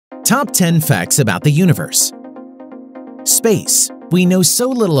Top 10 Facts About the Universe. Space. We know so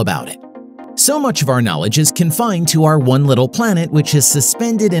little about it. So much of our knowledge is confined to our one little planet, which is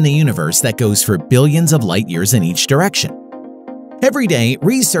suspended in a universe that goes for billions of light years in each direction. Every day,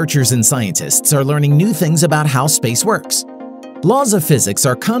 researchers and scientists are learning new things about how space works. Laws of physics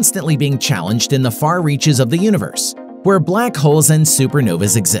are constantly being challenged in the far reaches of the universe, where black holes and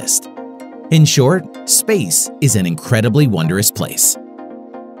supernovas exist. In short, space is an incredibly wondrous place.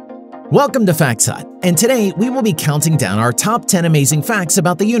 Welcome to Facts Hut, and today we will be counting down our top 10 amazing facts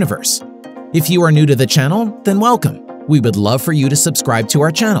about the universe. If you are new to the channel, then welcome. We would love for you to subscribe to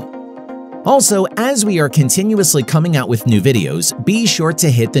our channel. Also, as we are continuously coming out with new videos, be sure to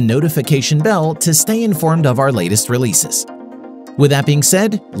hit the notification bell to stay informed of our latest releases. With that being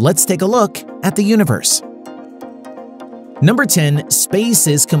said, let's take a look at the universe. Number 10. Space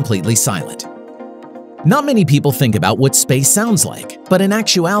is completely silent. Not many people think about what space sounds like, but in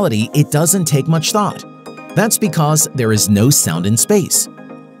actuality, it doesn't take much thought. That's because there is no sound in space.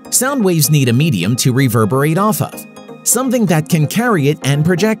 Sound waves need a medium to reverberate off of, something that can carry it and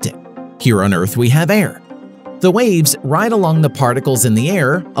project it. Here on Earth, we have air. The waves ride along the particles in the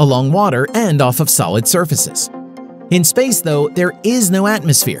air, along water, and off of solid surfaces. In space, though, there is no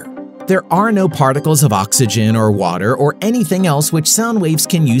atmosphere. There are no particles of oxygen or water or anything else which sound waves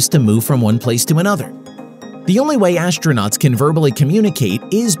can use to move from one place to another. The only way astronauts can verbally communicate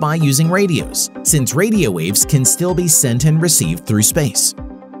is by using radios, since radio waves can still be sent and received through space.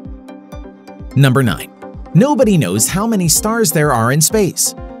 Number 9. Nobody knows how many stars there are in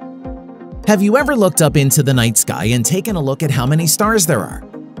space. Have you ever looked up into the night sky and taken a look at how many stars there are?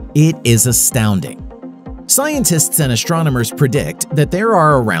 It is astounding. Scientists and astronomers predict that there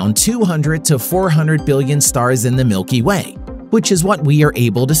are around 200 to 400 billion stars in the Milky Way, which is what we are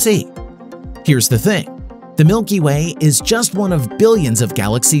able to see. Here's the thing. The Milky Way is just one of billions of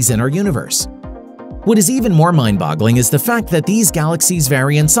galaxies in our universe. What is even more mind-boggling is the fact that these galaxies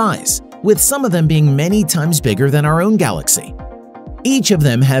vary in size, with some of them being many times bigger than our own galaxy. Each of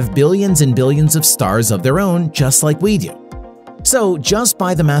them have billions and billions of stars of their own, just like we do. So, just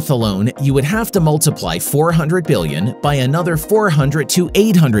by the math alone, you would have to multiply 400 billion by another 400 to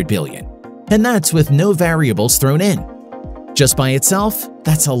 800 billion, and that's with no variables thrown in. Just by itself,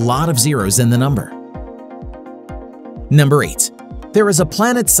 that's a lot of zeros in the number. Number 8. There is a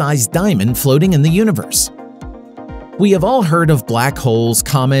planet-sized diamond floating in the universe. We have all heard of black holes,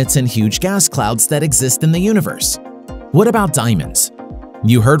 comets, and huge gas clouds that exist in the universe. What about diamonds?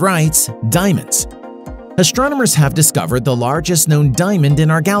 You heard right, diamonds. Astronomers have discovered the largest known diamond in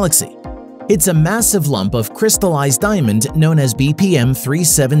our galaxy. It's a massive lump of crystallized diamond known as BPM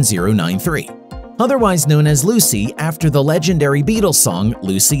 37093, otherwise known as Lucy after the legendary Beatles song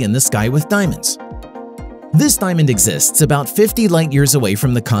Lucy in the Sky with Diamonds. This diamond exists about 50 light-years away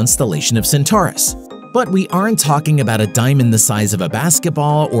from the constellation of Centaurus. But we aren't talking about a diamond the size of a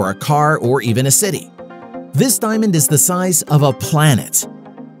basketball or a car or even a city. This diamond is the size of a planet.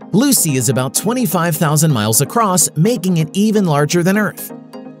 Lucy is about 25,000 miles across, making it even larger than Earth.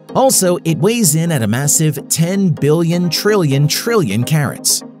 Also, it weighs in at a massive 10 billion trillion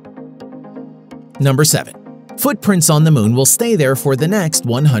carats. Number 7. Footprints on the moon will stay there for the next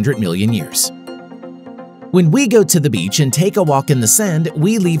 100 million years. When we go to the beach and take a walk in the sand,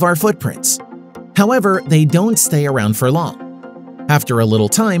 we leave our footprints. However, they don't stay around for long. After a little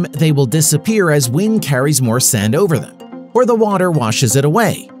time, they will disappear as wind carries more sand over them, or the water washes it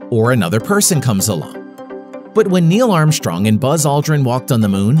away, or another person comes along. But when Neil Armstrong and Buzz Aldrin walked on the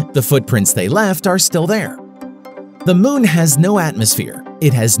moon, the footprints they left are still there. The moon has no atmosphere,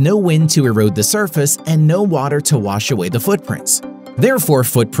 it has no wind to erode the surface, and no water to wash away the footprints. Therefore,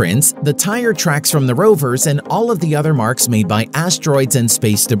 footprints, the tire tracks from the rovers, and all of the other marks made by asteroids and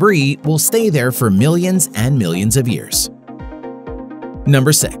space debris will stay there for millions and millions of years.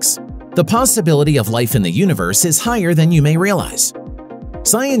 Number 6. The possibility of life in the universe is higher than you may realize.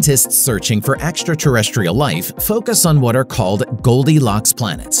 Scientists searching for extraterrestrial life focus on what are called Goldilocks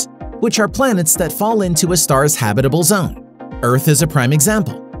planets, which are planets that fall into a star's habitable zone. Earth is a prime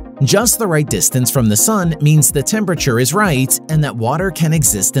example. Just the right distance from the sun means the temperature is right and that water can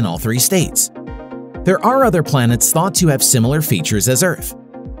exist in all three states. There are other planets thought to have similar features as Earth.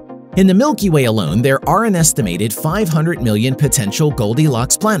 In the Milky Way alone, there are an estimated 500 million potential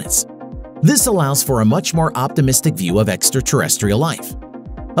Goldilocks planets. This allows for a much more optimistic view of extraterrestrial life.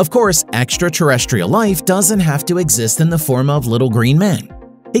 Of course, extraterrestrial life doesn't have to exist in the form of little green men.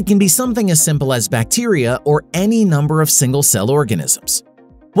 It can be something as simple as bacteria or any number of single-cell organisms.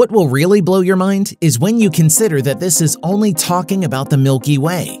 What will really blow your mind is when you consider that this is only talking about the Milky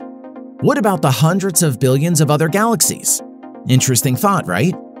Way. What about the hundreds of billions of other galaxies? Interesting thought,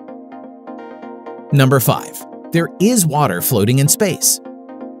 right? Number 5. There is water floating in space.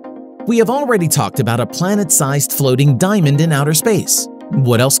 We have already talked about a planet-sized floating diamond in outer space.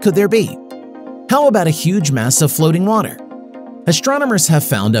 What else could there be? How about a huge mass of floating water? Astronomers have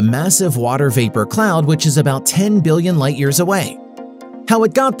found a massive water vapor cloud which is about 10 billion light-years away. How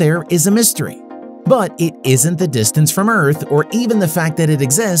it got there is a mystery, but it isn't the distance from Earth or even the fact that it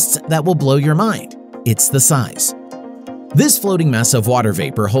exists that will blow your mind. It's the size. This floating mass of water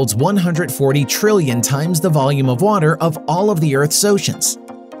vapor holds 140 trillion times the volume of water of all of the Earth's oceans.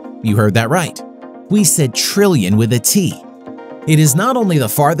 You heard that right. We said trillion with a T. It is not only the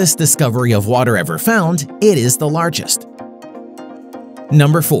farthest discovery of water ever found, it is the largest.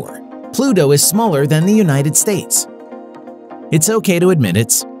 Number 4. Pluto is smaller than the United States. It's okay to admit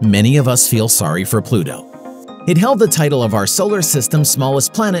it, many of us feel sorry for Pluto. It held the title of our solar system's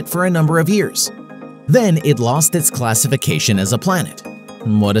smallest planet for a number of years. Then it lost its classification as a planet.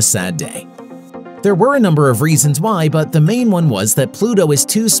 What a sad day. There were a number of reasons why, but the main one was that Pluto is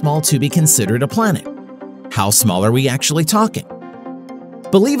too small to be considered a planet. How small are we actually talking?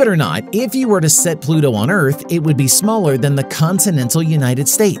 Believe it or not, if you were to set Pluto on Earth, it would be smaller than the continental United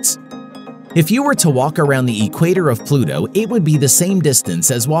States. If you were to walk around the equator of Pluto, it would be the same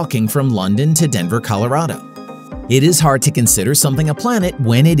distance as walking from London to Denver, Colorado. It is hard to consider something a planet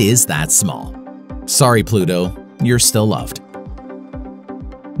when it is that small. Sorry, Pluto, you're still loved.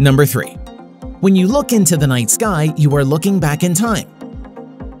 Number 3. When you look into the night sky, you are looking back in time.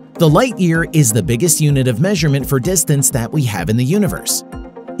 The light year is the biggest unit of measurement for distance that we have in the universe.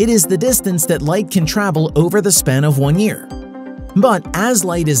 It is the distance that light can travel over the span of 1 year. But as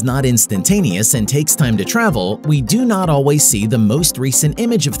light is not instantaneous and takes time to travel, we do not always see the most recent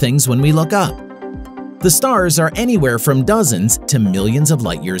image of things when we look up. The stars are anywhere from dozens to millions of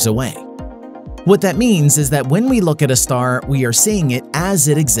light years away. What that means is that when we look at a star, we are seeing it as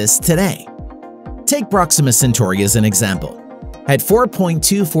it exists today. Take Proxima Centauri as an example. At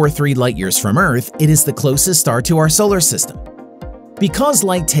 4.243 light-years from Earth, it is the closest star to our solar system. Because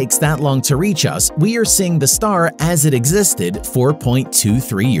light takes that long to reach us, we are seeing the star as it existed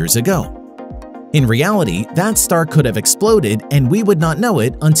 4.23 years ago. In reality, that star could have exploded and we would not know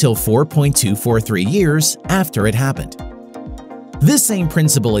it until 4.243 years after it happened. This same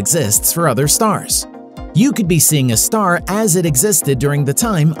principle exists for other stars. You could be seeing a star as it existed during the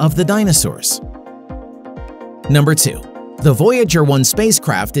time of the dinosaurs. Number 2. The Voyager 1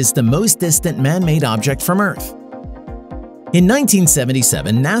 spacecraft is the most distant man-made object from Earth. In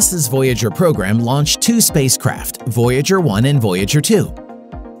 1977, NASA's Voyager program launched 2 spacecraft, Voyager 1 and Voyager 2.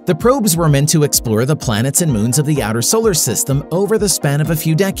 The probes were meant to explore the planets and moons of the outer solar system over the span of a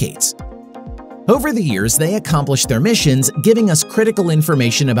few decades. Over the years, they accomplished their missions, giving us critical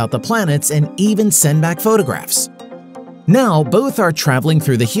information about the planets and even send back photographs. Now, both are traveling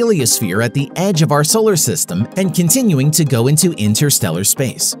through the heliosphere at the edge of our solar system and continuing to go into interstellar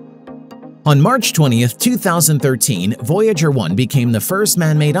space. On March 20, 2013, Voyager 1 became the first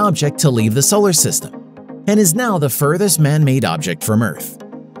man-made object to leave the solar system, and is now the furthest man-made object from Earth.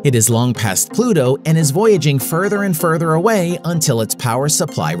 It is long past Pluto and is voyaging further and further away until its power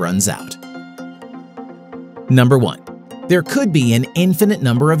supply runs out. Number 1. There could be an infinite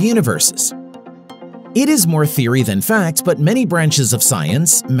number of universes. It is more theory than fact, but many branches of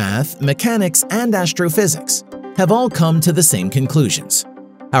science, math, mechanics, and astrophysics have all come to the same conclusions.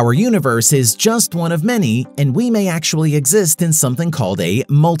 Our universe is just one of many, and we may actually exist in something called a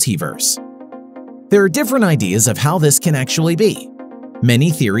multiverse. There are different ideas of how this can actually be. Many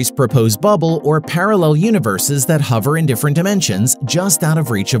theories propose bubble or parallel universes that hover in different dimensions just out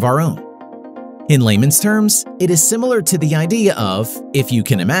of reach of our own. In layman's terms, it is similar to the idea of, if you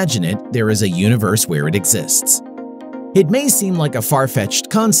can imagine it, there is a universe where it exists. It may seem like a far-fetched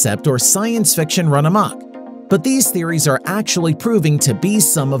concept or science fiction run amok, but these theories are actually proving to be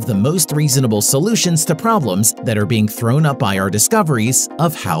some of the most reasonable solutions to problems that are being thrown up by our discoveries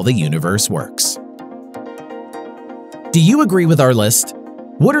of how the universe works. Do you agree with our list?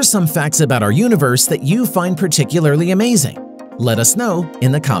 What are some facts about our universe that you find particularly amazing? Let us know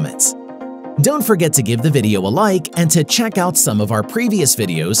in the comments. Don't forget to give the video a like and to check out some of our previous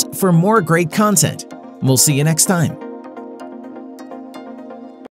videos for more great content. We'll see you next time.